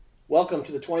Welcome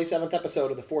to the 27th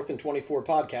episode of the 4th and 24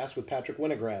 podcast with Patrick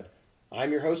Winograd.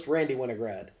 I'm your host, Randy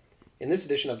Winograd. In this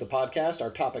edition of the podcast, our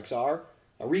topics are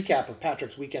a recap of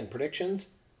Patrick's weekend predictions,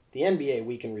 the NBA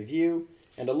week in review,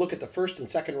 and a look at the first and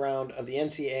second round of the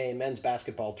NCAA men's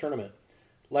basketball tournament.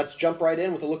 Let's jump right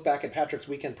in with a look back at Patrick's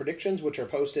weekend predictions, which are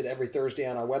posted every Thursday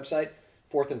on our website,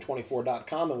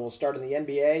 4thand24.com, and we'll start in the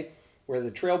NBA, where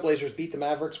the Trailblazers beat the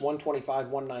Mavericks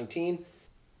 125-119.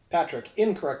 Patrick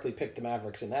incorrectly picked the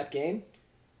Mavericks in that game.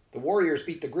 The Warriors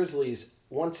beat the Grizzlies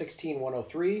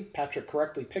 116-103. Patrick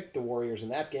correctly picked the Warriors in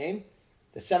that game.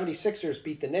 The 76ers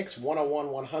beat the Knicks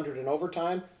 101-100 in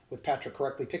overtime, with Patrick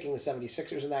correctly picking the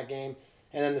 76ers in that game.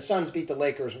 And then the Suns beat the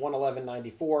Lakers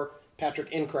 111-94.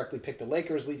 Patrick incorrectly picked the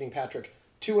Lakers, leaving Patrick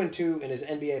 2-2 in his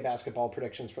NBA basketball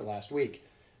predictions for last week.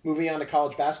 Moving on to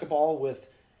college basketball with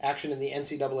action in the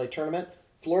NCAA tournament.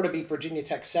 Florida beat Virginia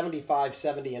Tech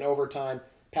 75-70 in overtime.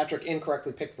 Patrick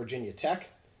incorrectly picked Virginia Tech.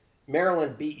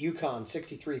 Maryland beat UConn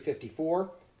 63-54.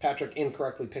 Patrick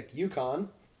incorrectly picked UConn.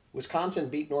 Wisconsin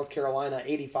beat North Carolina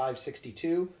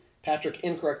 85-62. Patrick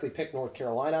incorrectly picked North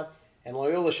Carolina. And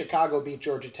Loyola Chicago beat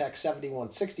Georgia Tech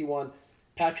 71-61.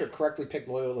 Patrick correctly picked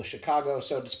Loyola Chicago.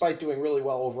 So despite doing really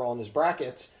well overall in his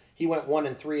brackets, he went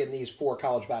 1-3 in these four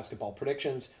college basketball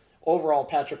predictions. Overall,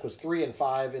 Patrick was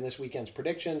 3-5 in this weekend's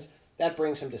predictions. That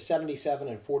brings him to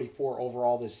 77-44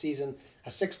 overall this season, a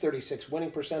 .636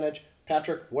 winning percentage.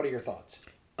 Patrick, what are your thoughts?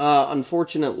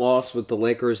 Unfortunate loss with the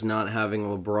Lakers not having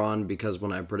LeBron, because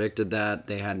when I predicted that,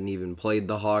 they hadn't even played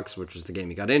the Hawks, which was the game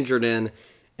he got injured in,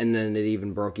 and then it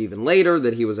even broke even later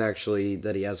that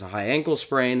he has a high ankle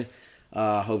sprain.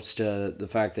 Hopes to the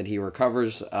fact that he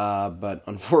recovers, but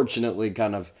unfortunately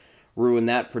kind of ruined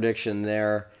that prediction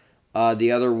there.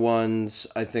 The other ones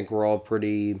I think were all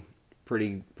pretty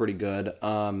good.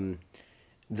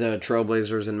 The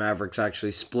Trailblazers and Mavericks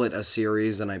actually split a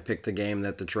series, and I picked the game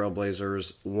that the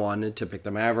Trailblazers won to pick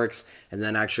the Mavericks, and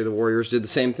then actually the Warriors did the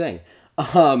same thing.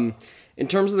 In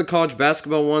terms of the college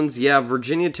basketball ones, yeah,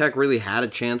 Virginia Tech really had a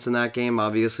chance in that game.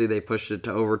 Obviously, they pushed it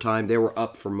to overtime. They were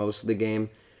up for most of the game.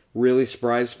 Really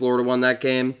surprised Florida won that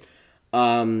game.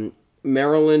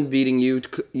 Maryland beating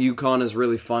UConn is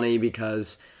really funny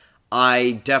because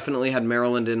I definitely had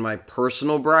Maryland in my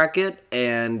personal bracket,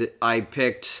 and I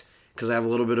picked, because I have a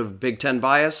little bit of Big Ten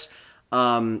bias,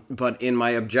 but in my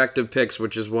objective picks,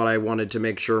 which is what I wanted to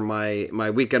make sure my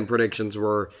weekend predictions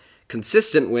were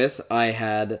consistent with, I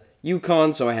had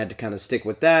UConn, so I had to kind of stick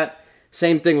with that.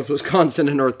 Same thing with Wisconsin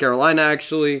and North Carolina,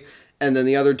 actually, and then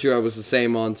the other two I was the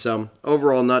same on, so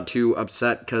overall not too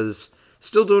upset, because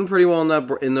still doing pretty well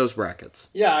in those brackets.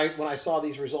 Yeah, when I saw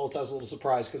these results, I was a little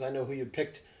surprised, because I know who you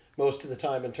picked most of the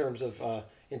time in terms of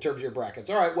your brackets.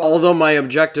 All right. Well, although my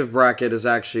objective bracket is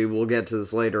actually, we'll get to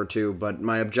this later too, but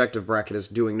my objective bracket is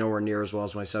doing nowhere near as well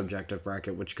as my subjective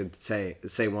bracket, which could say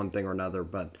one thing or another.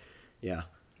 But yeah.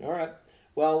 All right.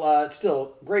 Well,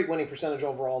 still great winning percentage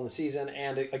overall in the season,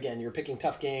 and again, you're picking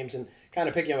tough games and kind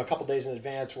of picking them a couple days in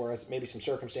advance, whereas maybe some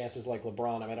circumstances like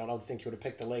LeBron. I don't think you would have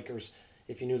picked the Lakers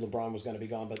if you knew LeBron was going to be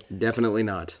gone, but definitely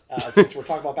not. Since we're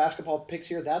talking about basketball picks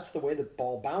here, that's the way the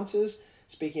ball bounces.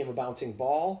 Speaking of a bouncing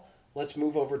ball, let's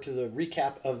move over to the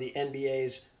recap of the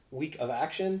NBA's week of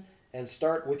action and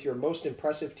start with your most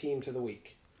impressive team to the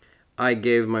week. I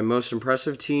gave my most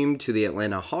impressive team to the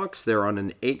Atlanta Hawks. They're on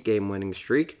an 8-game winning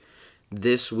streak.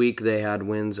 This week they had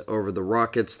wins over the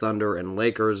Rockets, Thunder, and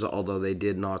Lakers, although they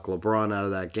did knock LeBron out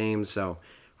of that game. So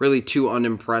really two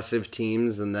unimpressive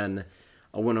teams, and then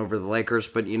a win over the Lakers.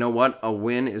 But you know what? A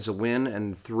win is a win,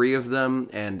 and 3 of them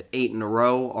and 8 in a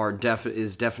row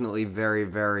is definitely very,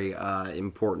 very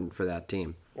important for that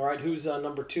team. All right, who's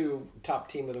number 2 top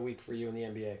team of the week for you in the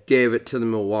NBA? Gave it to the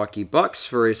Milwaukee Bucks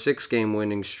for a 6-game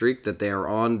winning streak that they are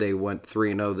on. They went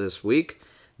 3-0 this week.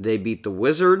 They beat the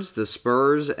Wizards, the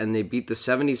Spurs, and they beat the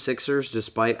 76ers,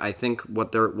 despite, I think,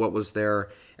 what was their,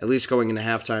 at least going into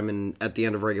halftime and at the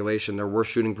end of regulation, their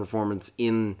worst shooting performance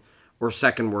or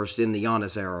second worst in the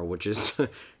Giannis era, which is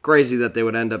crazy that they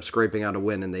would end up scraping out a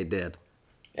win, and they did.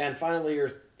 And finally,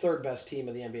 your third best team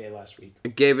of the NBA last week. I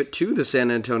gave it to the San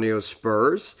Antonio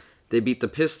Spurs. They beat the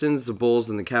Pistons, the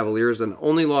Bulls, and the Cavaliers, and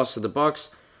only lost to the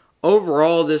Bucks.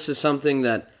 Overall, this is something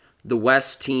that the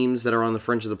West teams that are on the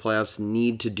fringe of the playoffs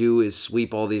need to do, is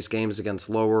sweep all these games against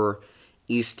lower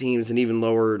East teams and even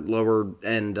lower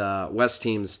and West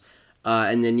teams.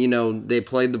 And then, they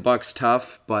played the Bucks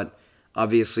tough, but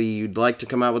obviously, you'd like to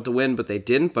come out with the win, but they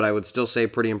didn't. But I would still say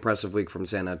pretty impressive week from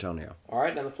San Antonio. All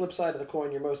right, now the flip side of the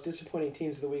coin, your most disappointing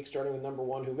teams of the week, starting with number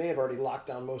 1, who may have already locked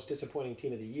down most disappointing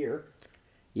team of the year.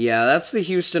 Yeah, that's the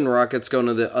Houston Rockets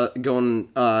moving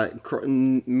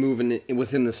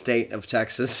within the state of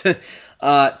Texas.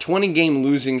 20-game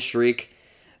losing streak.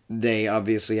 They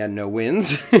obviously had no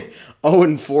wins.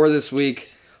 0-4 this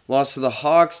week. Lost to the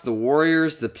Hawks, the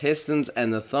Warriors, the Pistons,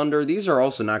 and the Thunder. These are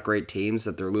also not great teams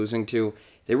that they're losing to.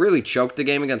 They really choked the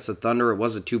game against the Thunder. It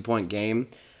was a 2-point game.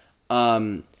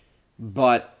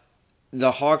 But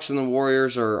the Hawks and the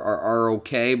Warriors are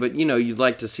okay, but you'd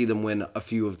like to see them win a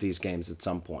few of these games at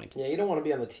some point. Yeah, you don't want to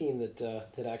be on the team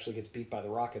that actually gets beat by the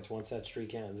Rockets once that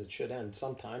streak ends. It should end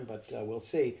sometime, but we'll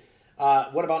see.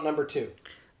 What about number 2?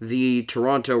 The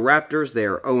Toronto Raptors, they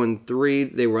are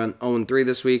 0-3. They were 0-3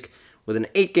 this week with an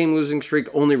 8-game losing streak.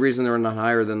 Only reason they're not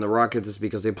higher than the Rockets is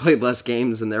because they played less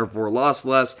games and therefore lost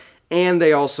less. And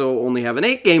they also only have an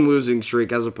 8-game losing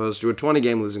streak as opposed to a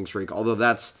 20-game losing streak, although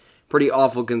that's pretty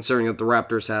awful considering that the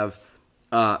Raptors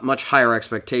have much higher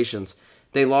expectations.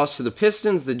 They lost to the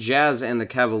Pistons, the Jazz, and the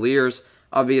Cavaliers.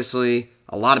 Obviously,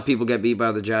 a lot of people get beat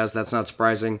by the Jazz. That's not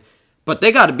surprising. But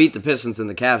they got to beat the Pistons and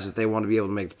the Cavs if they want to be able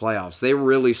to make the playoffs. They're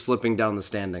really slipping down the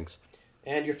standings.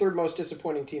 And your third most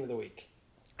disappointing team of the week?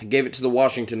 I gave it to the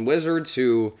Washington Wizards,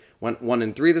 who went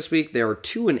 1-3 this week. They are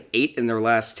 2-8 in their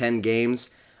last 10 games.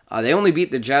 They only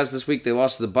beat the Jazz this week. They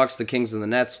lost to the Bucks, the Kings, and the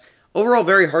Nets. Overall,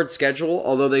 very hard schedule,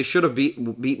 although they should have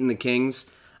beaten the Kings,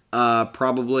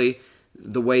 probably,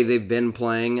 the way they've been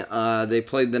playing. They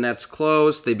played the Nets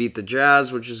close, they beat the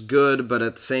Jazz, which is good, but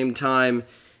at the same time,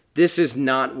 this is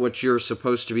not what you're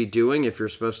supposed to be doing if you're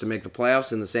supposed to make the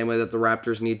playoffs, in the same way that the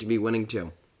Raptors need to be winning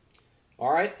too.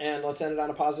 All right, and let's end it on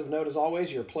a positive note as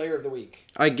always, your player of the week.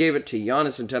 I gave it to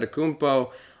Giannis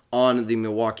Antetokounmpo on the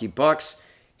Milwaukee Bucks.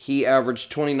 He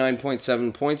averaged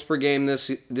 29.7 points per game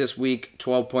this week,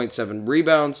 12.7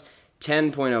 rebounds,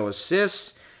 10.0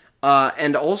 assists,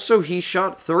 and also he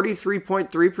shot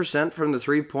 33.3% from the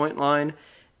three-point line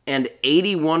and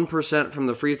 81% from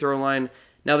the free throw line.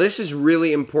 Now, this is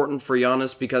really important for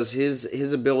Giannis because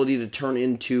his ability to turn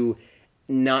into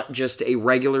not just a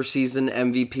regular season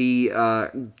MVP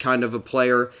kind of a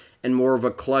player and more of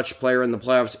a clutch player in the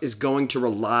playoffs is going to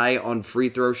rely on free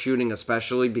throw shooting,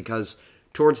 especially because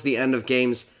towards the end of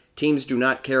games, teams do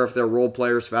not care if their role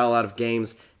players foul out of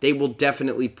games. They will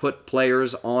definitely put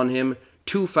players on him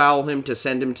to foul him, to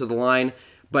send him to the line.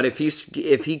 But if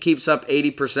he keeps up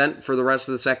 80% for the rest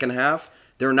of the second half,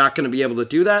 they're not going to be able to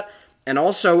do that. And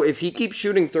also, if he keeps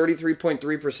shooting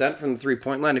 33.3% from the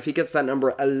three-point line, if he gets that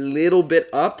number a little bit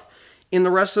up in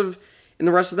the rest of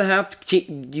the half,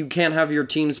 you can't have your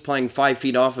teams playing 5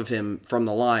 feet off of him from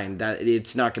the line. That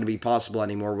it's not going to be possible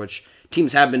anymore, which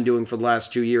teams have been doing for the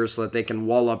last 2 years so that they can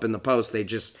wall up in the post. They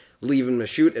just leave him to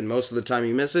shoot, and most of the time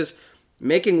he misses.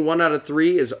 Making 1 out of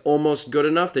 3 is almost good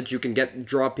enough that you can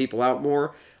draw people out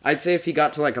more. I'd say if he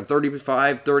got to like a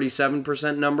 35,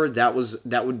 37% number, that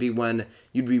would be when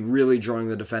you'd be really drawing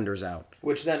the defenders out.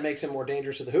 Which then makes him more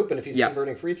dangerous at the hoop, and if he's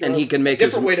converting free throws, and he can make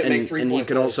and he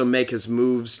can also make his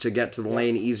moves to get to the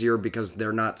lane easier because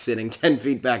they're not sitting 10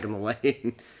 feet back in the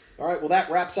lane. All right, well,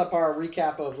 that wraps up our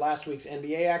recap of last week's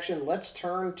NBA action. Let's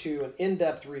turn to an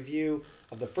in-depth review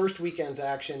of the first weekend's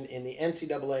action in the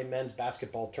NCAA men's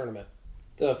basketball tournament.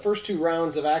 The first 2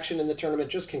 rounds of action in the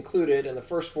tournament just concluded, and the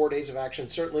first 4 days of action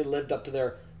certainly lived up to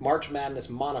their March Madness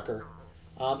moniker.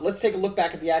 Let's take a look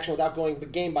back at the action without going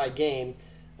game by game,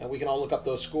 and we can all look up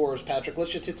those scores. Patrick,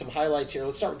 let's just hit some highlights here.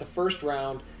 Let's start with the first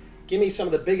round. Give me some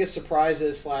of the biggest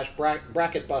surprises /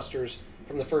 bracket busters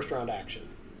from the first round action.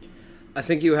 I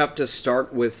think you have to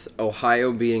start with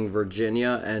Ohio beating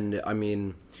Virginia, and I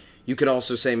mean, you could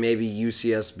also say maybe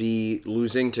UCSB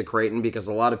losing to Creighton because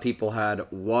a lot of people had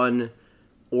 1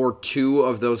 or 2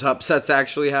 of those upsets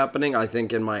actually happening. I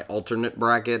think in my alternate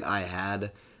bracket, I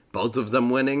had both of them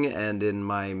winning, and in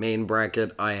my main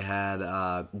bracket, I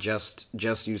had just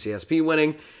UCSB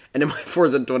winning. And in my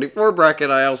 4th and 24 bracket,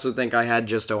 I also think I had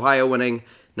just Ohio winning.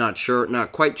 Not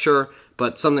quite sure,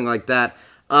 but something like that.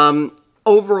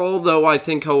 Overall, though, I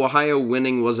think Ohio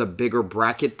winning was a bigger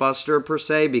bracket buster per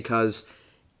se, because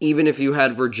even if you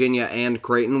had Virginia and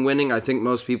Creighton winning, I think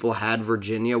most people had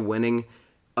Virginia winning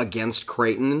against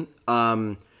Creighton,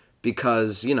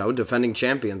 because, defending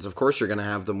champions, of course you're going to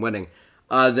have them winning.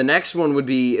 The next one would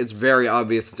be, it's very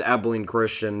obvious, it's Abilene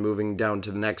Christian moving down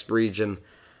to the next region.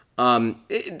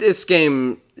 This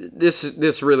game,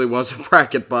 this really was a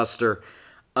bracket buster.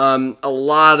 A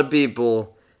lot of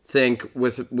people think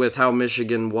with how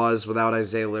Michigan was without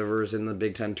Isaiah Livers in the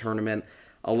Big Ten tournament,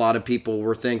 a lot of people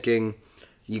were thinking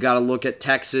you got to look at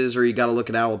Texas or you got to look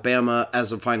at Alabama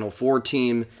as a Final Four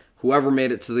team. Whoever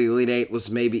made it to the Elite Eight was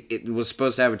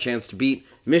supposed to have a chance to beat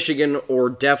Michigan or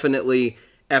definitely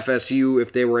FSU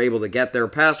if they were able to get there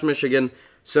past Michigan.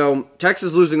 So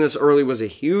Texas losing this early was a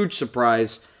huge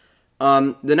surprise.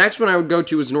 The next one I would go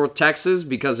to is North Texas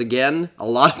because, again, a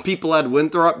lot of people had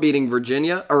Winthrop beating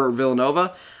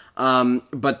Villanova,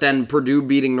 but then Purdue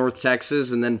beating North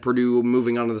Texas and then Purdue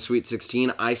moving on to the Sweet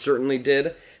 16. I certainly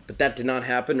did, but that did not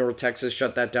happen. North Texas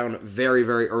shut that down very,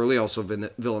 very early. Also,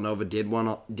 Villanova did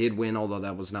win, although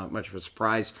that was not much of a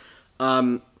surprise.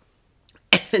 And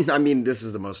I mean, this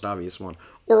is the most obvious one.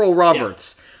 Oral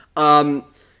Roberts. Yeah.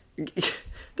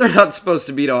 They're not supposed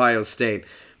to beat Ohio State,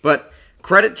 but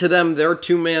credit to them, their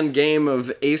two-man game of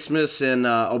Asmus and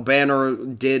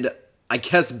Obanor did, I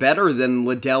guess, better than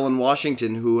Liddell and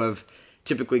Washington, who have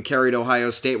typically carried Ohio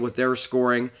State with their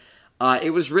scoring.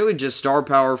 It was really just star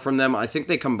power from them. I think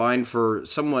they combined for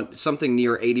something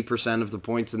near 80% of the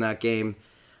points in that game.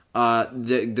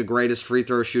 The greatest free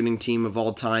throw shooting team of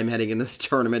all time heading into the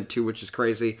tournament, too, which is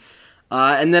crazy.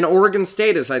 And then Oregon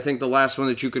State is, I think, the last one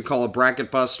that you could call a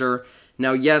bracket buster.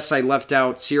 Now, yes, I left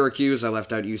out Syracuse, I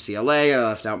left out UCLA, I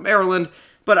left out Maryland,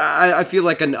 but I feel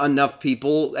like enough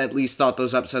people at least thought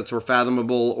those upsets were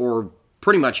fathomable or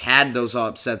pretty much had those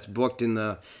upsets booked in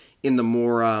the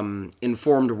more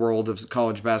informed world of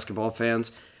college basketball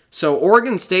fans. So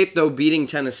Oregon State, though, beating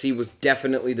Tennessee was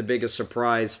definitely the biggest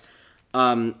surprise,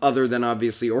 other than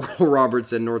obviously Oral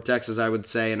Roberts and North Texas, I would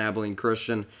say, and Abilene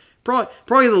Christian.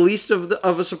 Probably the least of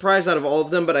a surprise out of all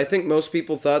of them, but I think most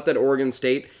people thought that Oregon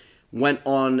State went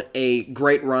on a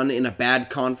great run in a bad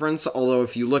conference, although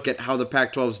if you look at how the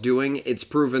Pac-12's doing, it's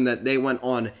proven that they went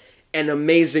on an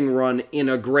amazing run in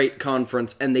a great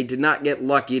conference, and they did not get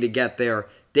lucky to get there.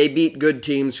 They beat good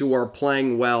teams who are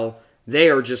playing well. They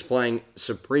are just playing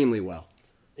supremely well.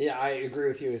 Yeah, I agree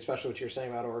with you, especially what you're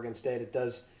saying about Oregon State. It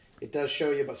does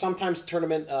show you, but sometimes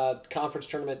conference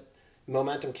tournament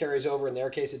momentum carries over. In their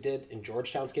case, it did. In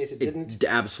Georgetown's case, it didn't. It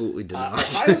absolutely did not.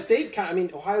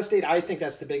 Ohio State, I think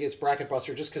that's the biggest bracket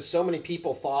buster, just because so many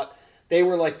people thought they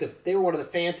were one of the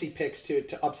fancy picks to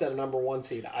upset a number one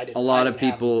seed. A lot of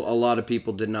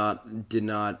people did not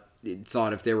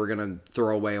thought if they were going to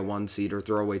throw away a one seed or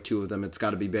throw away two of them, it's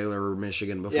got to be Baylor or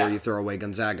Michigan before you throw away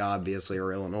Gonzaga, obviously,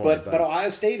 or Illinois. But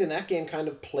Ohio State in that game kind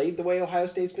of played the way Ohio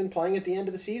State's been playing at the end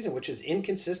of the season, which is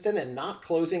inconsistent and not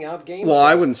closing out games. Well,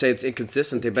 I wouldn't say it's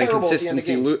inconsistent. They've been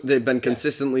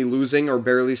consistently losing or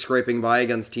barely scraping by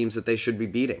against teams that they should be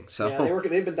beating. So yeah,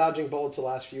 they've been dodging bullets the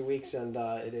last few weeks, and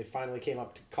it finally came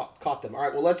up to caught them. All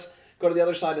right, well, let's go to the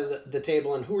other side of the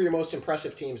table. And who are your most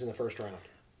impressive teams in the first round?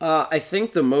 I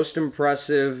think the most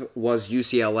impressive was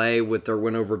UCLA with their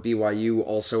win over BYU.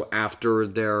 Also, after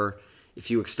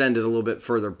if you extend it a little bit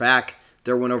further back,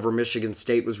 their win over Michigan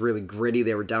State was really gritty.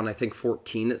 They were down, I think,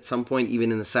 14 at some point,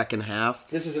 even in the second half.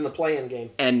 This is in the play-in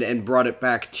game. And brought it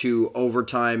back to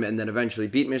overtime and then eventually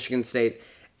beat Michigan State.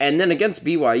 And then against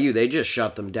BYU, they just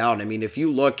shut them down. I mean, if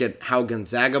you look at how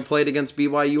Gonzaga played against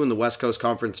BYU in the West Coast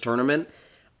Conference Tournament,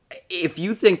 if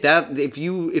you think that, if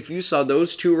you saw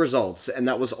those two results and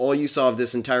that was all you saw of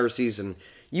this entire season,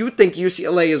 you would think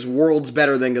UCLA is worlds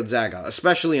better than Gonzaga,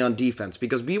 especially on defense,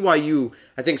 because BYU,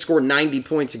 I think, scored 90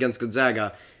 points against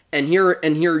Gonzaga, and here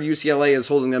UCLA is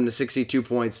holding them to 62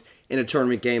 points in a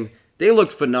tournament game. They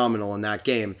looked phenomenal in that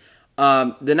game.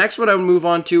 The next one I would move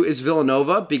on to is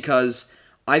Villanova, because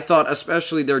I thought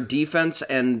especially their defense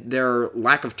and their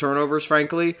lack of turnovers,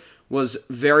 frankly, was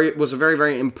a very,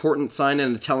 very important sign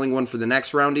and a telling one for the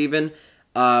next round even,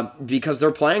 because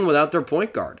they're playing without their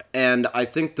point guard. And I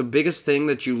think the biggest thing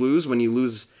that you lose when you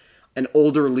lose an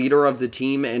older leader of the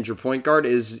team and your point guard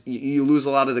is you lose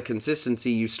a lot of the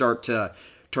consistency. You start to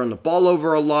turn the ball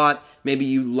over a lot. Maybe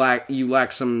you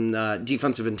lack some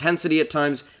defensive intensity at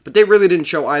times, but they really didn't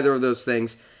show either of those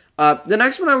things. The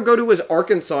next one I would go to is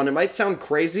Arkansas, and it might sound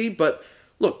crazy, but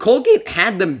look, Colgate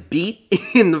had them beat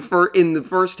in the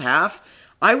first half.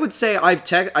 I would say I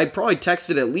probably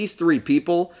texted at least 3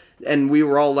 people, and we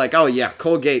were all like, "Oh yeah,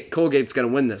 Colgate's going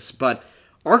to win this." But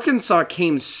Arkansas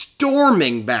came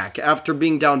storming back after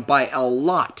being down by a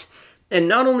lot, and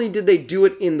not only did they do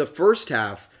it in the first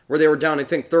half, where they were down, I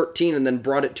think 13, and then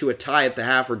brought it to a tie at the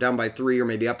half, or down by 3, or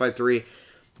maybe up by 3.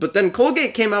 But then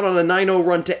Colgate came out on a 9-0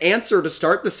 run to answer to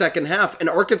start the second half, and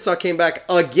Arkansas came back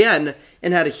again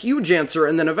and had a huge answer,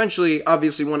 and then eventually,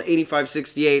 obviously, won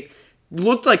 85-68.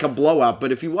 Looked like a blowout,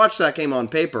 but if you watch that game on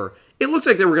paper, it looked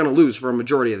like they were going to lose for a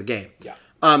majority of the game. Yeah.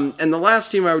 And the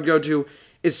last team I would go to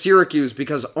is Syracuse,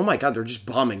 because, oh my God, they're just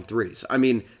bombing threes. I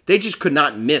mean, they just could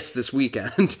not miss this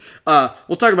weekend.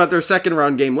 We'll talk about their second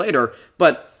round game later,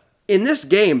 but in this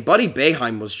game, Buddy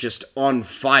Boeheim was just on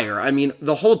fire. I mean,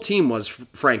 the whole team was,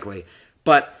 frankly.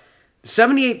 But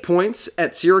 78 points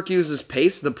at Syracuse's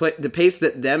pace, the pace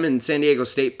that them and San Diego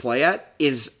State play at,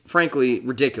 is, frankly,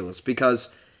 ridiculous.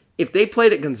 Because if they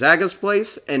played at Gonzaga's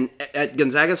place and at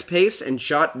Gonzaga's pace and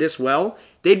shot this well,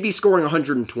 they'd be scoring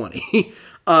 120.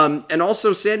 And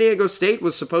also San Diego State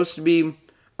was supposed to be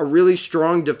a really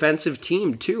strong defensive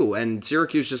team too, and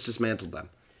Syracuse just dismantled them.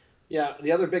 Yeah,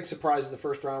 the other big surprise in the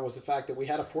first round was the fact that we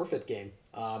had a forfeit game.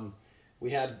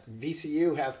 We had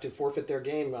VCU have to forfeit their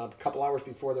game a couple hours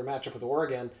before their matchup with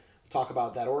Oregon. We'll talk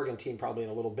about that Oregon team probably in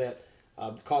a little bit.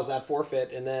 Caused that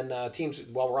forfeit. And then teams,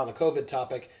 while we're on the COVID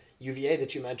topic, UVA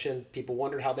that you mentioned, people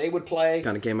wondered how they would play.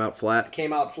 Kind of came out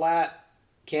flat.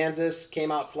 Kansas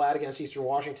came out flat against Eastern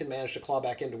Washington, managed to claw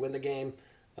back in to win the game.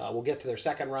 We'll get to their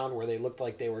second round where they looked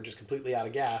like they were just completely out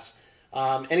of gas.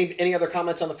 Any other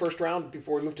comments on the first round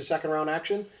before we move to second round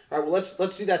action? All right, well,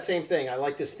 let's do that same thing. I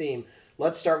like this theme.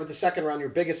 Let's start with the second round, your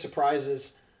biggest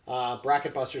surprises,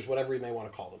 bracket busters, whatever you may want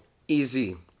to call them.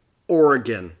 Easy.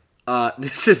 Oregon.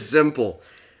 This is simple.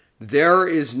 There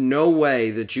is no way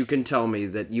that you can tell me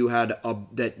that you had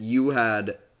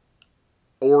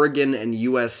Oregon and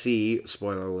USC,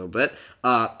 spoiler a little bit,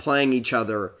 playing each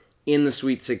other in the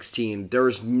Sweet 16.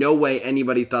 There's no way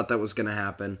anybody thought that was going to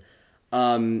happen.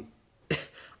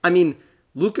 I mean,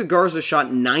 Luka Garza shot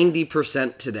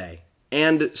 90% today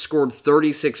and scored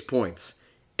 36 points.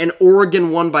 And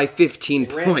Oregon won by 15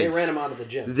 points. They ran him out of the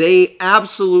gym. They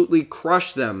absolutely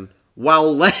crushed them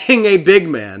while letting a big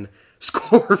man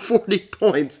score 40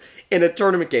 points in a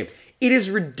tournament game. It is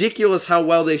ridiculous how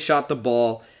well they shot the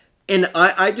ball. And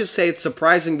I just say it's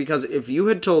surprising because if you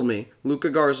had told me Luka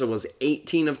Garza was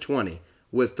 18 of 20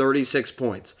 with 36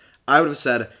 points, I would have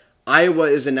said Iowa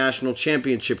is a national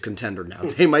championship contender now.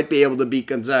 They might be able to beat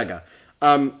Gonzaga.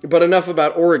 But enough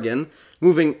about Oregon.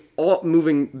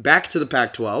 Moving back to the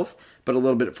Pac-12, but a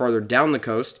little bit farther down the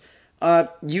coast,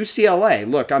 UCLA.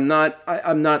 Look, I'm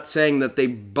not saying that they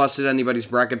busted anybody's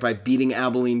bracket by beating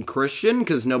Abilene Christian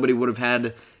because nobody would have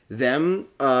had them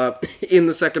in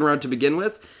the second round to begin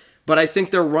with. But I think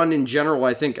their run in general,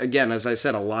 I think, again, as I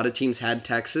said, a lot of teams had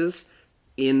Texas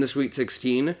in the Sweet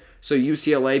 16. So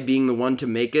UCLA being the one to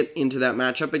make it into that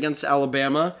matchup against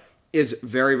Alabama is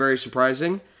very, very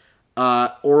surprising.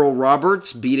 Oral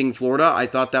Roberts beating Florida, I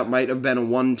thought that might have been a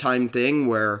one-time thing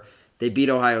where they beat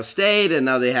Ohio State and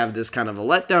now they have this kind of a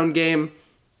letdown game.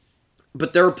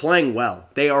 But they're playing well.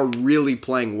 They are really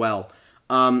playing well.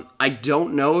 I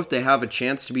don't know if they have a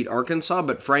chance to beat Arkansas,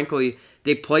 but frankly,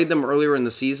 they played them earlier in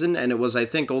the season, and it was, I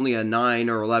think, only a 9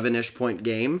 or 11-ish point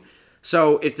game.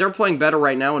 So if they're playing better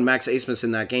right now, and Max Asmus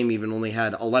in that game even only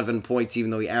had 11 points,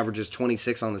 even though he averages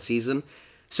 26 on the season.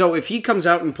 So if he comes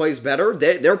out and plays better,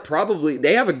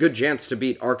 they have a good chance to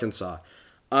beat Arkansas.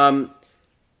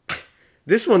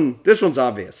 This one's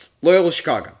obvious. Loyola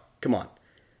Chicago. Come on.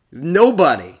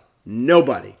 Nobody.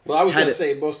 Well, I was going to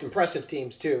say most impressive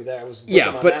teams, too. That was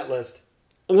on that list.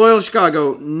 Loyola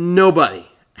Chicago, nobody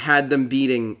had them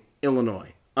beating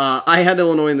Illinois. I had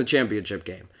Illinois in the championship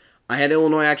game. I had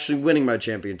Illinois actually winning my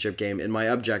championship game in my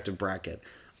objective bracket.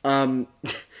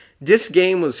 This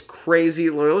game was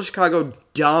crazy. Loyola Chicago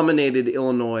dominated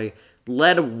Illinois,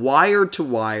 led wire to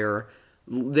wire.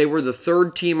 They were the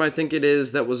third team, I think it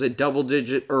is, that was a double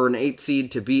digit or an 8 seed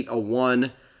to beat a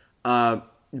 1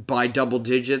 by double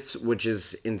digits, which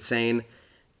is insane.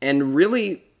 And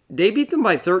really, they beat them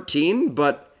by 13,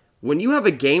 but when you have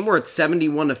a game where it's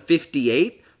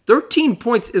 71-58, 13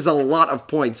 points is a lot of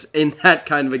points in that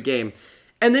kind of a game.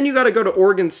 And then you got to go to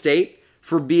Oregon State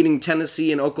for beating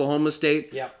Tennessee and Oklahoma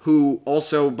State, who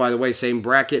also, by the way, same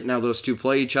bracket. Now those two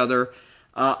play each other.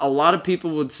 A lot of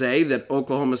people would say that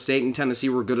Oklahoma State and Tennessee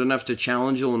were good enough to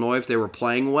challenge Illinois if they were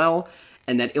playing well,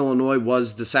 and that Illinois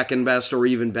was the second best or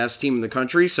even best team in the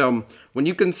country. So when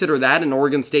you consider that, and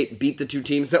Oregon State beat the two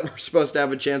teams that were supposed to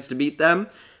have a chance to beat them,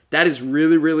 that is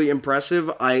really, really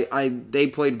impressive. They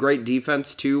played great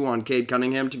defense, too, on Cade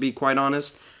Cunningham, to be quite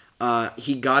honest.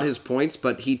 He got his points,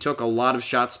 but he took a lot of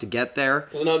shots to get there.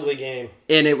 It was an ugly game,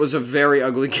 and it was a very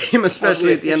ugly game,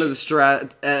 especially at the end of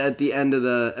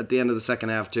the end of the second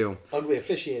half too. Ugly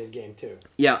officiated game too.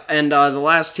 Yeah, and the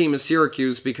last team is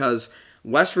Syracuse because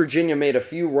West Virginia made a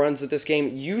few runs at this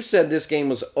game. You said this game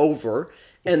was over,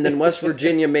 and then West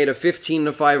Virginia made a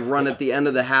 15-5 run at the end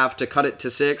of the half to cut it to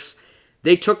 6.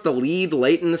 They took the lead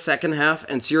late in the second half,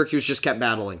 and Syracuse just kept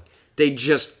battling. They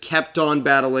just kept on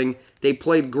battling. They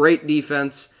played great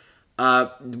defense.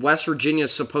 West Virginia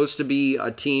is supposed to be a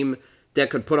team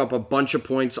that could put up a bunch of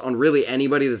points on really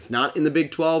anybody that's not in the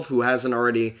Big 12 who hasn't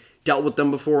already dealt with them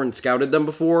before and scouted them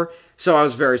before. So I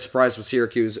was very surprised with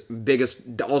Syracuse,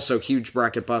 biggest, also huge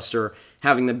bracket buster,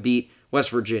 having them beat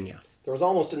West Virginia. There was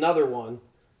almost another one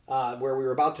where we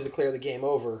were about to declare the game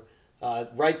over,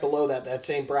 right below that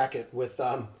same bracket with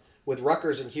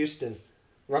Rutgers and Houston.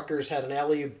 Rutgers had an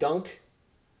alley-oop dunk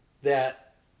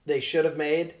that they should have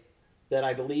made. That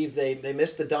I believe they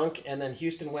missed the dunk, and then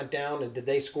Houston went down, and did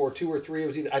they score 2 or 3? It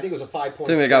was I think it was a 5-point swing. I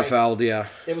think they got fouled, yeah.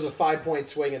 It was a 5-point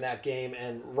swing in that game,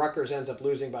 and Rutgers ends up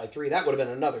losing by 3. That would have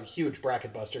been another huge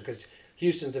bracket buster, because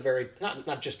Houston's a very,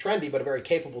 not just trendy, but a very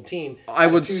capable team. I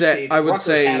would say Rutgers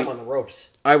had them on the ropes.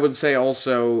 I would say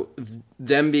also,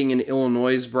 them being in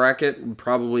Illinois' bracket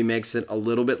probably makes it a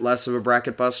little bit less of a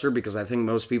bracket buster, because I think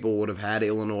most people would have had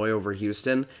Illinois over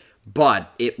Houston,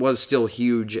 but it was still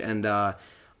huge, and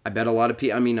I bet a lot of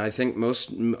people, I think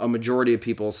a majority of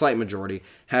people, a slight majority,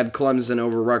 had Clemson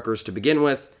over Rutgers to begin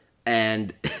with,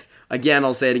 and again,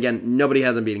 I'll say it again, nobody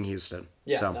had them beating Houston.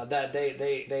 Yeah, so. No, that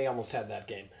they almost had that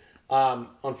game.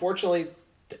 Unfortunately,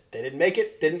 they didn't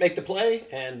make the play,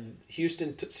 and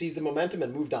Houston seized the momentum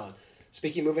and moved on.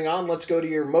 Moving on, let's go to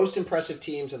your most impressive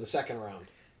teams of the second round.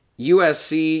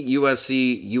 USC.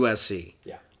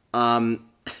 Yeah.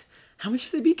 How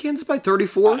much did they beat Kansas by?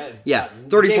 34?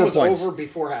 34 the game was points. Over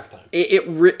before halftime.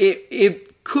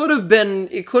 It could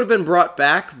have been brought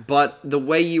back, but the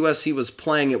way USC was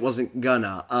playing, it wasn't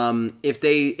gonna. If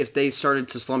they started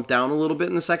to slump down a little bit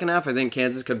in the second half, I think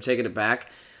Kansas could have taken it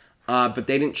back. But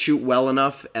they didn't shoot well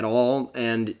enough at all,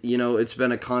 and it's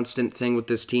been a constant thing with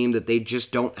this team that they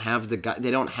just don't have the guy.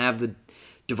 They don't have the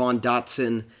Devon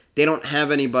Dotson. They don't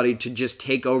have anybody to just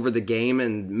take over the game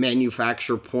and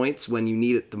manufacture points when you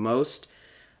need it the most.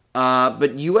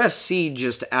 But USC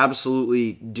just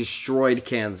absolutely destroyed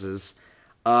Kansas.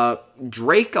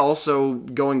 Drake also,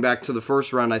 going back to the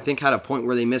first round, I think had a point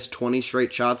where they missed 20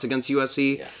 straight shots against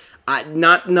USC. Yeah.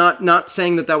 Not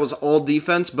saying that was all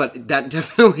defense, but that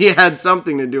definitely had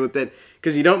something to do with it,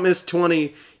 because you don't miss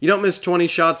 20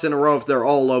 shots in a row if they're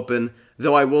all open.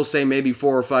 Though I will say maybe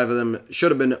 4 or 5 of them should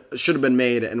have been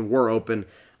made and were open.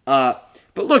 But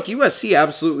look, USC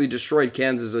absolutely destroyed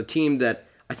Kansas, a team that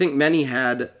I think many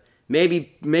had,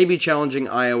 maybe challenging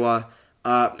Iowa,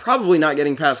 probably not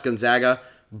getting past Gonzaga,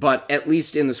 but at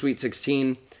least in the Sweet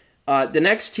 16. The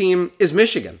next team is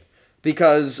Michigan,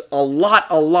 because a lot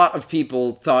of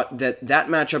people thought that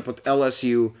matchup with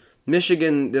LSU,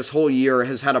 Michigan this whole year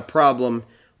has had a problem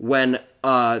when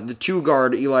the 2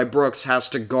 guard, Eli Brooks, has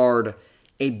to guard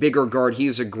a bigger guard.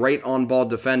 He's a great on-ball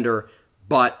defender,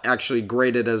 but actually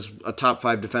graded as a top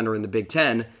 5 defender in the Big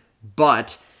Ten.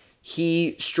 But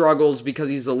he struggles because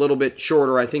he's a little bit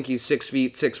shorter. I think he's 6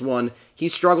 feet, 6'1". He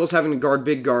struggles having to guard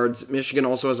big guards. Michigan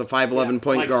also has a 5'11"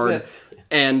 point guard. Smith.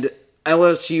 And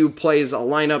LSU plays a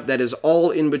lineup that is all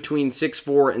in between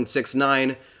 6'4" and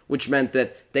 6'9", which meant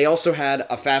that they also had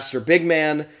a faster big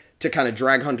man to kind of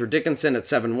drag Hunter Dickinson at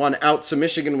 7'1" out. So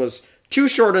Michigan was too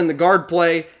short in the guard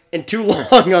play and too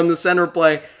long on the center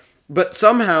play. But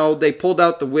somehow they pulled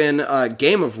out the win.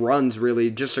 Game of runs,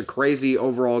 really. Just a crazy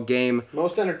overall game.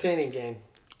 Most entertaining game.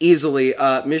 Easily.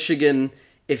 Michigan,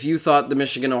 if you thought the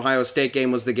Michigan-Ohio State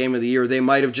game was the game of the year, they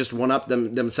might have just won up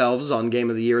themselves on game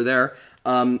of the year there.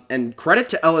 And credit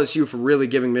to LSU for really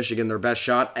giving Michigan their best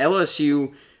shot.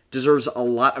 LSU deserves a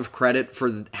lot of credit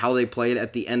for how they played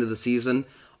at the end of the season.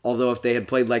 Although if they had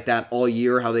played like that all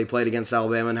year, how they played against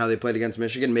Alabama and how they played against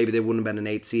Michigan, maybe they wouldn't have been an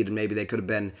 8 seed, and maybe they could have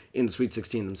been in the Sweet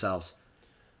 16 themselves.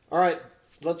 All right,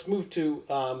 let's move to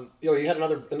you had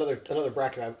another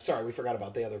bracket. I'm sorry, we forgot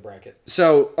about the other bracket.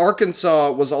 So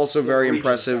Arkansas was also very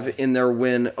impressive in their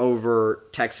win over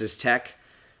Texas Tech.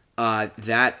 I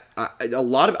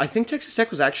think Texas Tech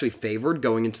was actually favored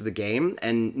going into the game,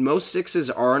 and most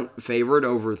 6s aren't favored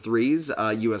over 3s.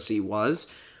 USC was,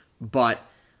 but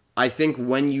I think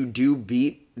when you do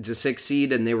beat the 6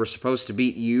 seed and they were supposed to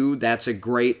beat you, that's a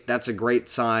great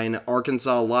sign.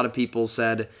 Arkansas, a lot of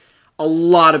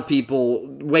people,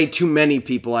 way too many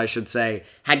people, I should say,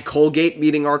 had Colgate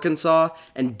beating Arkansas,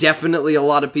 and definitely a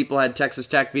lot of people had Texas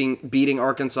Tech beating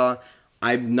Arkansas.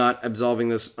 I'm not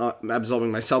absolving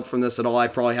myself from this at all. I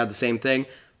probably had the same thing,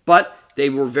 but they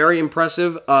were very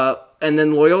impressive. And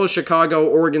then Loyola Chicago,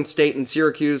 Oregon State, and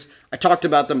Syracuse, I talked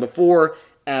about them before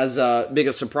as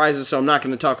biggest surprises, so I'm not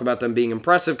going to talk about them being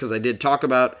impressive, because I did talk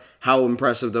about how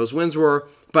impressive those wins were,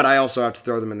 but I also have to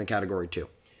throw them in the category too.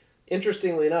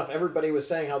 Interestingly enough, everybody was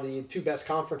saying how the 2 best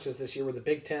conferences this year were the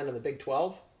Big Ten and the Big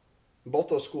 12. Both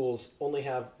those schools only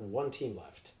have 1 team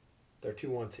left. They're 2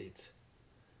 1 seeds.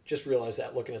 Just realized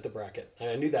that looking at the bracket. And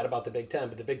I knew that about the Big Ten,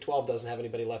 but the Big 12 doesn't have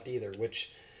anybody left either,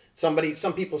 which some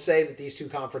people say that these 2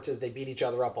 conferences, they beat each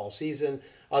other up all season.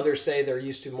 Others say they're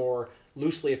used to more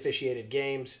loosely officiated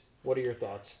games. What are your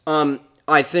thoughts?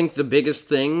 I think the biggest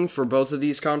thing for both of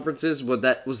these conferences was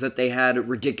that they had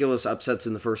ridiculous upsets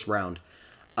in the first round.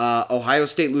 Ohio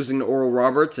State losing to Oral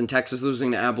Roberts and Texas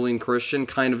losing to Abilene Christian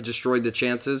kind of destroyed the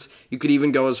chances. You could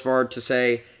even go as far to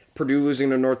say Purdue losing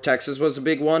to North Texas was a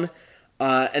big one.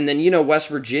 And then, West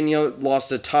Virginia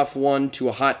lost a tough one to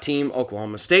a hot team.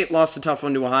 Oklahoma State lost a tough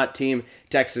one to a hot team.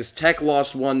 Texas Tech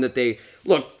lost one that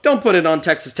don't put it on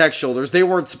Texas Tech's shoulders. They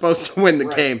weren't supposed to win the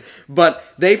game, but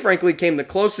they frankly came the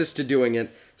closest to doing it.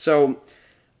 So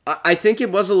I think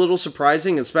it was a little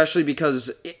surprising, especially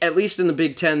because, at least in the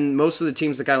Big Ten, most of the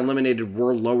teams that got eliminated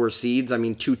were lower seeds. I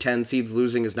mean, 2 10 seeds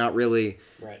losing is not really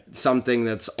something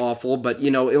that's awful, but,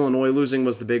 Illinois losing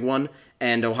was the big one,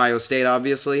 and Ohio State,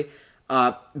 obviously.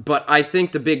 But I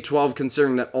think the Big 12,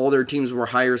 considering that all their teams were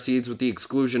higher seeds with the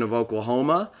exclusion of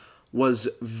Oklahoma, was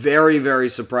very, very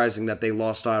surprising that they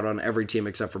lost out on every team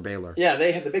except for Baylor. Yeah,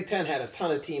 the Big 10 had a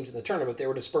ton of teams in the tournament. They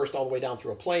were dispersed all the way down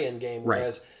through a play-in game,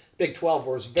 whereas Big 12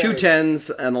 was very... 2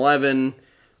 10s, an 11,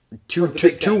 two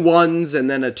 1s, and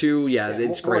then a 2. Yeah,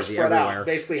 it's crazy everywhere. Out.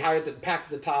 Basically, packed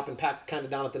at the top and packed kind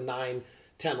of down at the 9,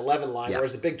 10, 11 line,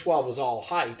 whereas the Big 12 was all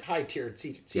high-tiered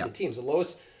seeded teams. The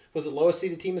lowest... Was the lowest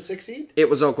seeded team a 6 seed? It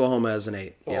was Oklahoma as an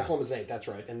 8. Oklahoma's 8. That's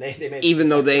right, and they made even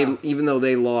though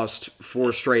they lost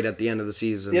 4 straight at the end of the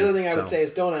season. The other thing I would say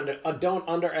is don't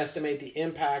underestimate the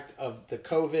impact of the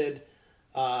COVID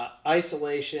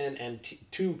isolation and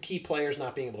 2 key players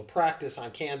not being able to practice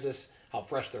on Kansas. How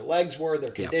fresh their legs were,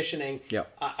 their conditioning.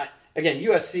 Again,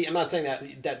 USC, I'm not saying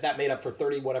that made up for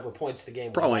 30 whatever points the game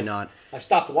was. Probably not. I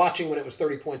stopped watching when it was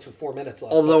 30 points with 4 minutes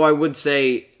left. Although I would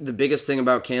say the biggest thing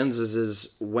about Kansas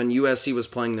is when USC was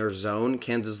playing their zone,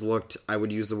 Kansas looked, I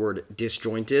would use the word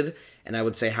disjointed. And I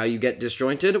would say how you get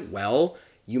disjointed? Well,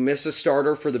 you miss a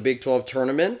starter for the Big 12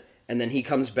 tournament, and then he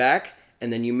comes back,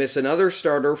 and then you miss another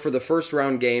starter for the first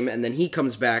round game, and then he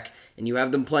comes back, and you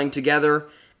have them playing together.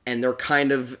 And they're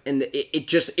kind of, and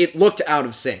it looked out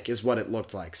of sync is what it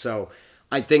looked like. So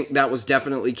I think that was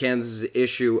definitely Kansas'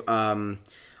 issue.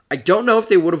 I don't know if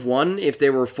they would have won if they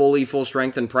were full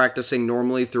strength and practicing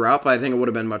normally throughout, but I think it would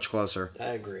have been much closer. I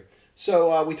agree.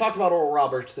 So we talked about Oral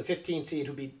Roberts, the 15 seed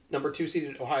who beat number 2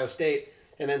 seeded Ohio State,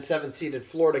 and then 7 seeded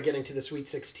Florida getting to the Sweet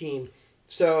 16.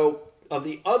 So of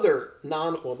the other the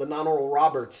non-Oral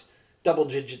Roberts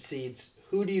double-digit seeds,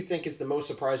 who do you think is the most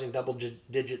surprising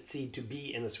double-digit seed to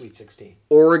be in the Sweet 16?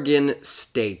 Oregon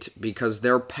State, because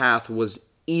their path was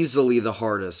easily the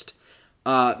hardest.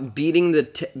 Beating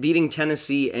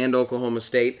Tennessee and Oklahoma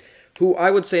State, who I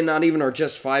would say not even are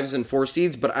just 5s and 4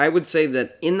 seeds, but I would say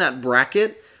that in that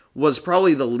bracket was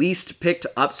probably the least picked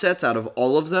upsets out of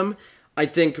all of them. I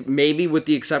think maybe with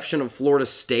the exception of Florida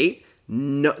State,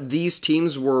 no, these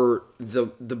teams were the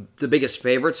biggest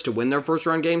favorites to win their first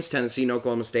round games, Tennessee and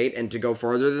Oklahoma State, and to go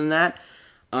farther than that.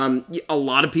 A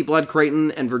lot of people had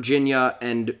Creighton and Virginia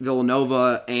and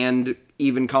Villanova and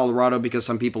even Colorado because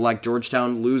some people like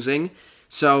Georgetown losing.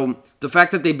 So the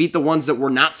fact that they beat the ones that were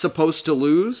not supposed to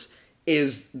lose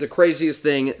is the craziest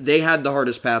thing. They had the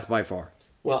hardest path by far.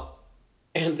 Well,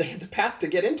 and they had the path to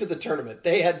get into the tournament.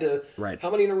 They had to... Right. How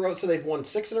many in a row? So they've won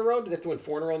 6 in a row? Did they have to win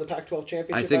 4 in a row in the Pac-12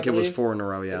 championship? I think it was 4 in a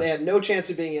row, yeah. And they had no chance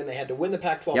of being in. They had to win the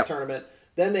Pac-12 tournament.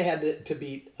 Then they had to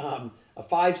beat a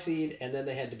 5 seed, and then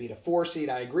they had to beat a 4 seed.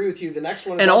 I agree with you. The next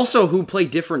one... And also who play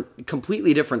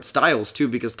completely different styles, too,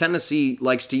 because Tennessee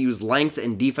likes to use length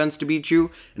and defense to beat you,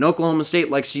 and Oklahoma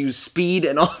State likes to use speed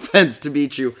and offense to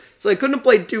beat you. So they couldn't have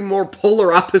played 2 more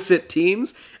polar opposite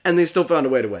teams, and they still found a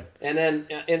way to win. And then,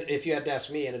 if you had to ask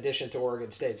me, in addition to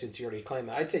Oregon State, since you already claimed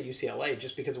that, I'd say UCLA,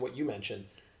 just because of what you mentioned.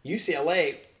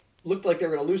 UCLA looked like they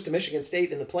were going to lose to Michigan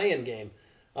State in the play-in game.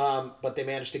 But they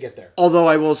managed to get there. Although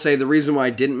I will say the reason why I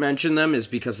didn't mention them is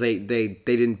because they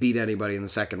didn't beat anybody in the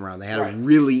second round. They had a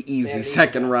really easy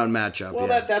second round matchup. Well,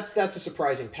 that's a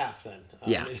surprising path then.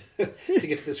 To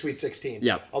get to the Sweet 16.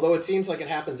 Yeah. Although it seems like it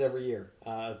happens every year.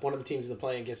 One of the teams in the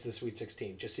play-in gets to the Sweet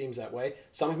 16. Just seems that way.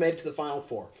 Some have made it to the Final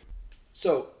Four.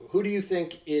 So, who do you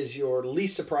think is your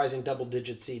least surprising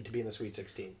double-digit seed to be in the Sweet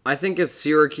 16? I think it's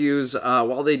Syracuse.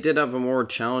 While they did have a more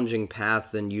challenging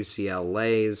path than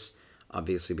UCLA's,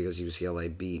 obviously because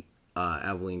UCLA beat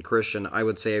Abilene Christian, I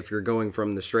would say if you're going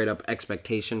from the straight-up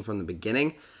expectation from the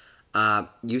beginning,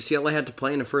 UCLA had to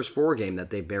play in a first 4 game that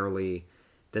they barely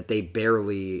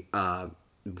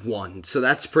won. So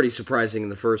that's pretty surprising in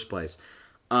the first place.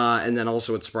 And then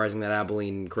also it's surprising that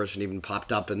Abilene Christian even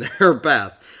popped up in their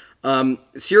path.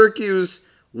 Syracuse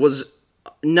was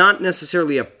not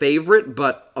necessarily a favorite,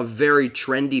 but a very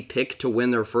trendy pick to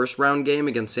win their first round game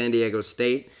against San Diego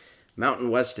State.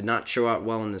 Mountain West did not show out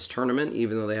well in this tournament,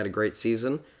 even though they had a great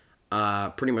season.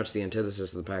 Pretty much the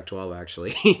antithesis of the Pac-12,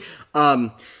 actually.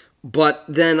 But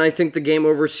then I think the game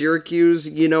over Syracuse,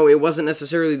 it wasn't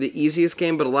necessarily the easiest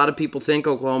game, but a lot of people think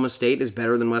Oklahoma State is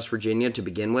better than West Virginia to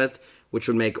begin with, which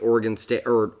would make Oregon State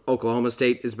or Oklahoma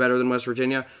State is better than West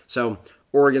Virginia. So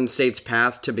Oregon State's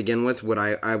path to begin with,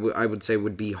 I would say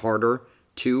would be harder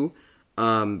too.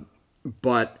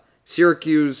 But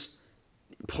Syracuse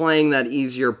playing that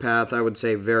easier path, I would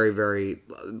say very, very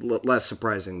less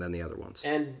surprising than the other ones.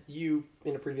 And you,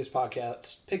 in a previous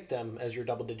podcast, picked them as your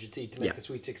double-digit seed to make the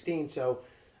Sweet 16, so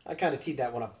I kind of teed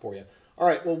that one up for you. All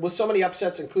right, well, with so many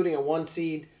upsets, including a 1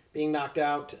 seed being knocked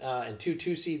out and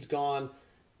 2 seeds gone,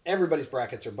 everybody's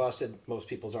brackets are busted. Most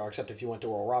people's are, except if you went to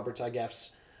Oral Roberts, I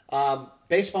guess.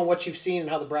 Based upon what you've seen and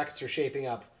how the brackets are shaping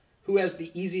up, who has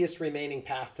the easiest remaining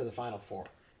path to the Final Four?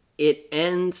 It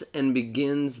ends and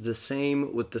begins the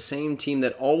same with the same team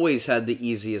that always had the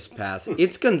easiest path.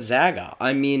 It's Gonzaga.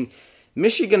 I mean,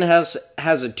 Michigan has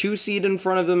a 2 seed in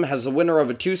front of them, has the winner of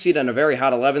a 2 seed and a very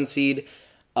hot 11 seed.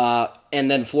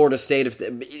 And then Florida State,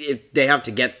 if they have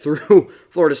to get through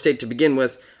Florida State to begin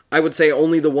with, I would say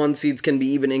only the 1 seeds can be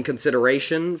even in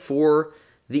consideration for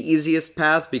the easiest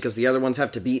path because the other ones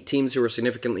have to beat teams who are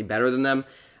significantly better than them.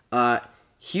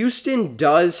 Houston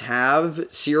does have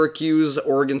Syracuse,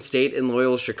 Oregon State, and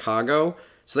Loyola Chicago.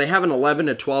 So they have an 11,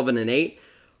 a 12, and an 8.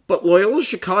 But Loyola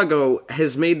Chicago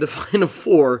has made the Final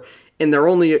Four in their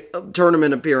only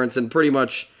tournament appearance in pretty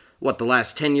much, the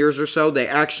last 10 years or so. They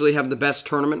actually have the best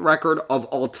tournament record of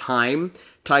all time,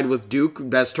 tied with Duke,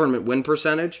 best tournament win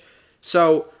percentage.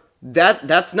 So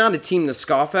that's not a team to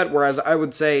scoff at, whereas I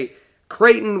would say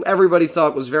Creighton, everybody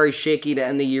thought was very shaky to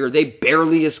end the year. They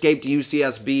barely escaped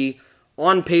UCSB.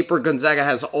 On paper, Gonzaga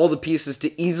has all the pieces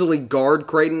to easily guard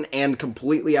Creighton and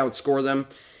completely outscore them.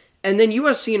 And then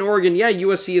USC and Oregon,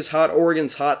 USC is hot,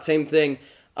 Oregon's hot, same thing.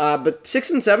 But 6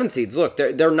 and 7 seeds, look,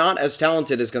 they're not as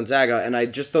talented as Gonzaga, and I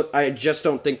just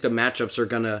don't think the matchups are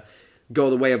gonna go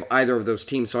the way of either of those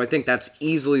teams. So I think that's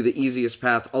easily the easiest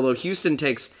path. Although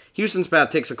Houston's path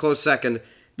takes a close second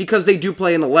because they do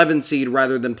play an 11 seed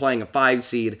rather than playing a 5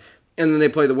 seed, and then they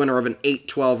play the winner of an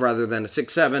 8-12 rather than a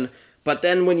 6-7. But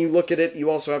then when you look at it, you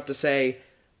also have to say,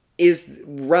 is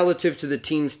relative to the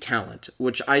team's talent,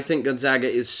 which I think Gonzaga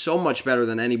is so much better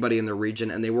than anybody in the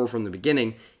region, and they were from the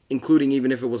beginning, including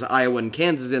even if it was Iowa and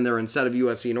Kansas in there instead of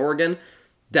USC and Oregon,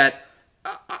 that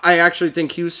I actually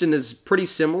think Houston is pretty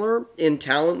similar in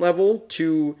talent level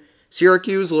to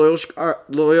Syracuse.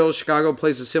 Loyola Chicago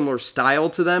plays a similar style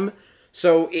to them.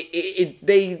 So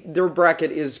their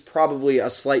bracket is probably a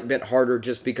slight bit harder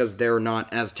just because they're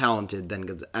not as talented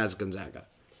as Gonzaga.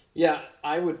 Yeah,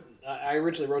 I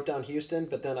originally wrote down Houston,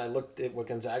 but then I looked at what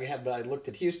Gonzaga had, but I looked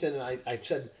at Houston and I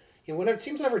said,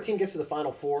 whenever a team gets to the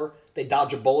Final Four, they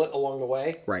dodge a bullet along the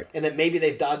way. Right. And that maybe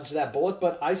they've dodged that bullet,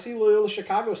 but I see Loyola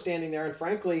Chicago standing there, and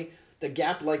frankly, the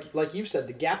gap, like you've said,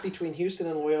 the gap between Houston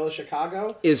and Loyola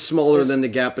Chicago is smaller than the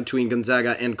gap between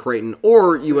Gonzaga and Creighton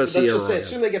or USC. Let's just say,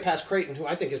 assume they get past Creighton, who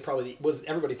I think is probably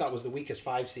everybody thought was the weakest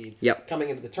 5 seed coming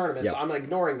into the tournament. Yep. So I'm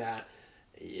ignoring that.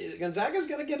 Gonzaga's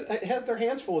going to have their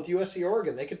hands full with USC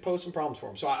Oregon. They could pose some problems for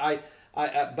them. So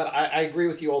but I agree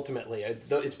with you ultimately.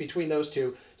 It's between those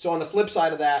two. So on the flip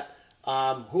side of that,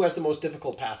 who has the most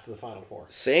difficult path to the Final Four?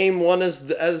 Same one as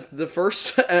the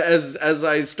first, as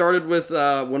I started with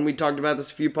when we talked about this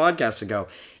a few podcasts ago.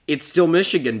 It's still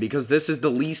Michigan because this is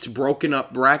the least broken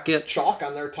up bracket. It's chalk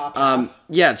on their top half.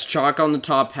 It's chalk on the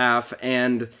top half,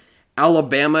 and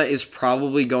Alabama is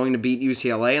probably going to beat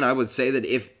UCLA. And I would say that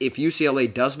if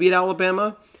UCLA does beat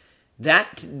Alabama,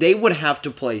 that they would have to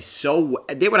play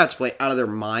out of their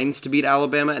minds to beat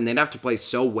Alabama, and they'd have to play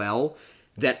so well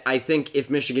that I think if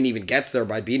Michigan even gets there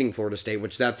by beating Florida State,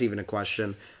 which that's even a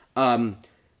question,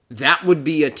 that would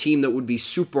be a team that would be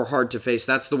super hard to face.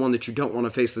 That's the one that you don't want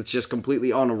to face that's just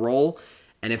completely on a roll.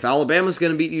 And if Alabama's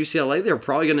going to beat UCLA, they're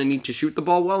probably going to need to shoot the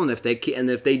ball well. And if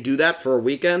they do that for a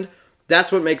weekend,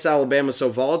 that's what makes Alabama so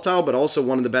volatile, but also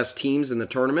one of the best teams in the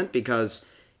tournament, because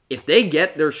if they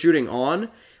get their shooting on,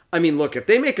 I mean, look, if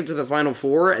they make it to the Final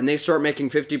Four and they start making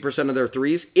 50% of their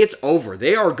threes, it's over.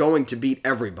 They are going to beat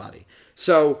everybody.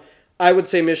 So I would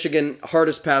say Michigan,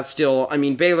 hardest path still. I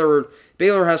mean, Baylor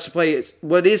has to play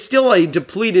what is still a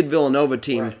depleted Villanova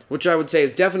team, right, which I would say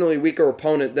is definitely a weaker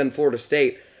opponent than Florida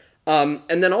State. And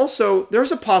then also,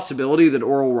 there's a possibility that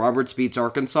Oral Roberts beats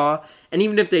Arkansas. And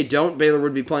even if they don't, Baylor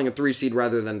would be playing a 3 seed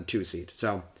rather than a 2 seed.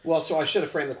 So I should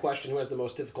have framed the question, who has the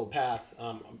most difficult path?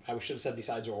 I should have said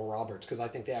besides Oral Roberts, because I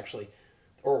think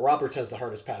Oral Roberts has the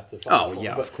hardest path to Final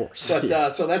Four. Of course.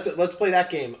 But so let's play that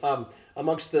game.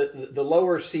 Amongst the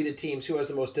lower seeded teams, who has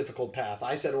the most difficult path?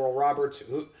 I said Oral Roberts.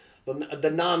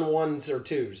 The non-1s or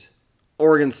 2s?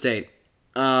 Oregon State.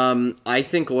 I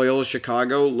think Loyola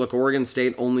Chicago. Look, Oregon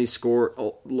State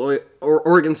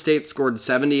scored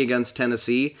 70 against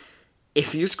Tennessee.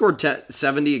 If you scored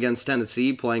 70 against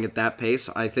Tennessee playing at that pace,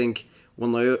 I think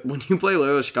when you play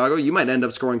Loyola Chicago, you might end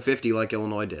up scoring 50 like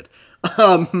Illinois did.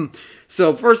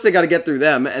 So first they got to get through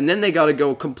them, and then they got to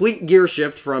go complete gear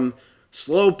shift from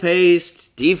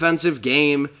slow-paced, defensive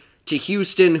game, to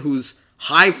Houston, who's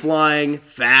high-flying,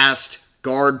 fast,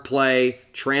 guard play,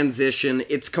 transition.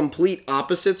 It's complete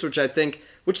opposites,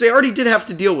 which they already did have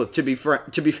to deal with, to be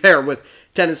fair, with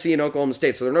Tennessee and Oklahoma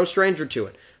State, so they're no stranger to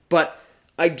it. But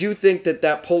I do think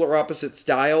that polar opposite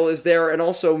style is there, and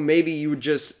also maybe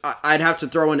I'd have to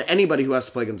throw in anybody who has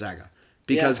to play Gonzaga,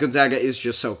 because Gonzaga is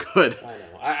just so good. I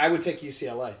know. I would take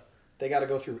UCLA. They got to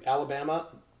go through Alabama,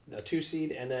 a 2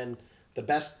 seed, and then the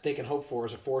best they can hope for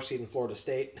is a 4 seed in Florida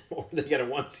State, or they get a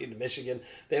 1 seed in Michigan.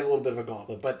 They have a little bit of a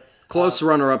gauntlet, but close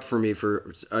runner-up for me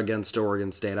against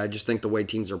Oregon State. I just think the way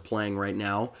teams are playing right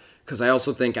now, because I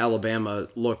also think Alabama,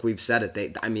 look, we've said it.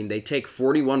 They take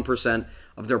 41%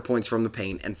 of their points from the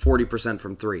paint and 40%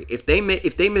 from three. If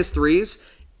they miss threes,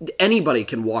 anybody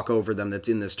can walk over them that's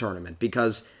in this tournament,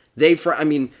 because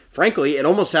frankly, it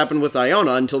almost happened with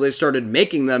Iona until they started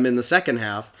making them in the second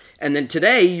half. And then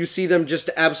today, you see them just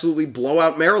absolutely blow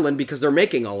out Maryland because they're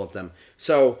making all of them.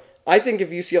 So I think if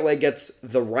UCLA gets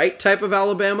the right type of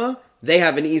Alabama, they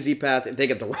have an easy path. If they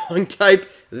get the wrong type,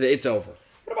 it's over.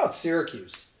 What about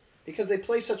Syracuse? Because they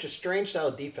play such a strange style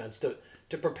of defense.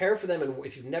 To prepare for them, and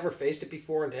if you've never faced it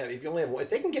before, and if you only have one, if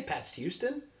they can get past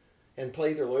Houston and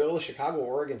play either Loyola, Chicago,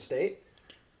 or Oregon State.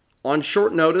 On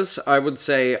short notice, I would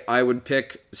say I would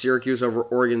pick Syracuse over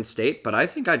Oregon State, but I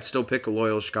think I'd still pick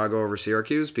Loyola Chicago over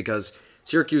Syracuse, because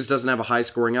Syracuse doesn't have a high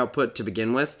scoring output to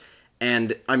begin with.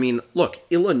 And, look,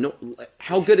 Illinois.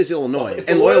 How good is Illinois? Well,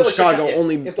 and Loyola Chicago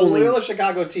If the Loyola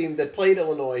Chicago team that played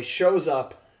Illinois shows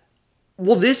up.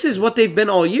 Well, this is what they've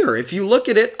been all year. If you look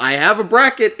at it, I have a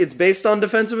bracket. It's based on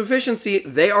defensive efficiency.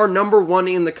 They are number 1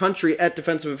 in the country at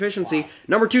defensive efficiency. Wow.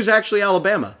 Number 2 is actually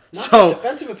Alabama. Not just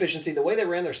defensive efficiency, the way they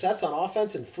ran their sets on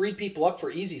offense and freed people up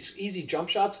for easy jump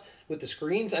shots with the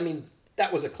screens.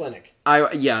 That was a clinic.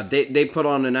 They put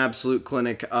on an absolute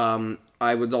clinic.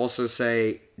 I would also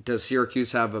say, does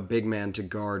Syracuse have a big man to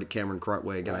guard Cameron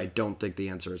Krutwig? And I don't think the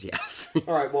answer is yes.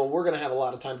 All right, well, we're going to have a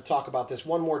lot of time to talk about this.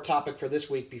 One more topic for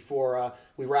this week before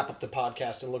we wrap up the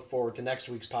podcast and look forward to next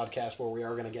week's podcast, where we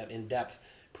are going to get in-depth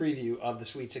preview of the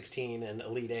Sweet 16 and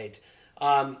Elite 8.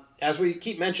 As we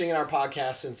keep mentioning in our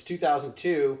podcast, since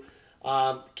 2002,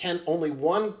 only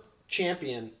one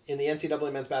champion in the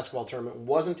NCAA men's basketball tournament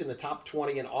wasn't in the top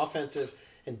 20 in offensive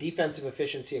and defensive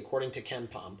efficiency, according to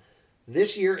KenPom.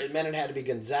 This year, it meant it had to be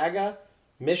Gonzaga,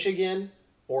 Michigan,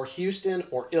 or Houston,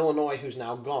 or Illinois, who's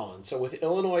now gone. So with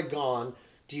Illinois gone,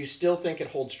 do you still think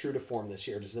it holds true to form this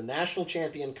year? Does the national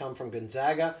champion come from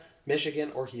Gonzaga,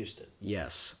 Michigan, or Houston?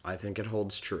 Yes, I think it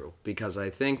holds true, because I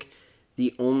think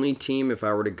the only team, if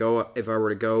I were to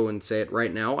go and say it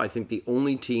right now, I think the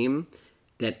only team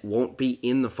that won't be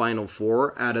in the Final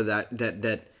Four out of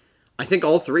that I think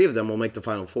all three of them will make the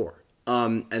Final Four.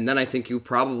 And then I think you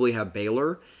probably have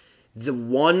Baylor. The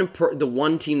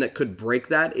one team that could break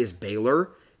that is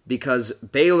Baylor, because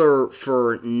Baylor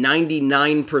for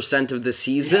 99% of the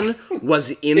season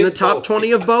was in the top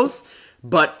 20 of both.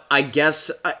 But I guess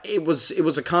it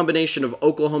was a combination of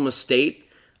Oklahoma State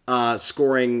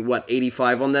scoring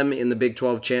 85 on them in the Big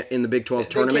 12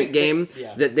 tournament game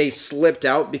that they slipped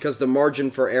out because the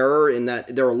margin for error in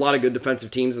that there are a lot of good defensive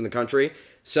teams in the country.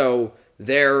 So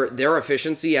their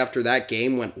efficiency after that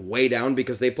game went way down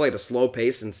because they played a slow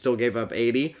pace and still gave up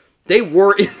 80. They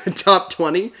were in the top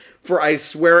 20 for, I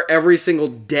swear, every single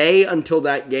day until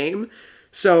that game.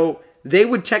 So they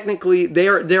would technically,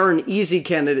 they're an easy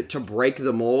candidate to break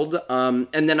the mold. And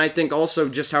then I think also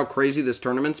just how crazy this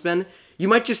tournament's been. You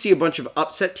might just see a bunch of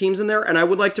upset teams in there. And I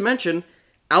would like to mention,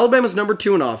 Alabama's number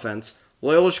 2 in offense.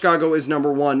 Loyola Chicago is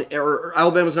number 1, or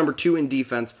Alabama's number 2 in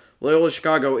defense. Loyola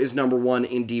Chicago is number 1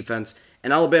 in defense.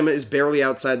 And Alabama is barely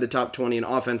outside the top 20 in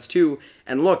offense, too.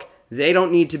 And look, they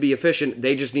don't need to be efficient.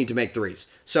 They just need to make threes.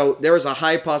 So there is a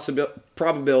high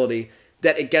probability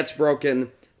that it gets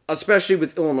broken, especially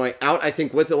with Illinois out. I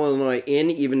think with Illinois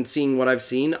in, even seeing what I've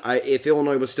seen, if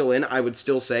Illinois was still in, I would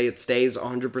still say it stays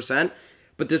 100%.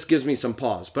 But this gives me some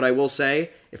pause. But I will say,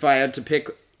 if I had to pick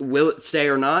will it stay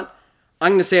or not,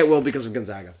 I'm going to say it will because of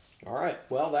Gonzaga. All right.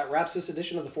 Well, that wraps this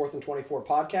edition of the 4th and 24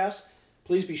 podcast.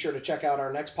 Please be sure to check out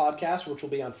our next podcast, which will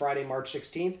be on Friday, March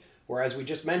 16th, where, as we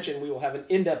just mentioned, we will have an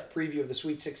in-depth preview of the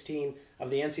Sweet 16 of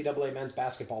the NCAA men's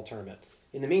basketball tournament.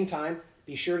 In the meantime,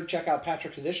 be sure to check out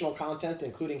Patrick's additional content,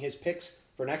 including his picks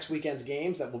for next weekend's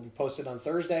games that will be posted on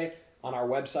Thursday on our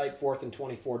website,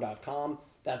 4thand24.com.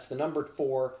 That's the number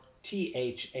 4,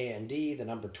 THAND, the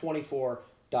number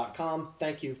 24.com.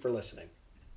 Thank you for listening.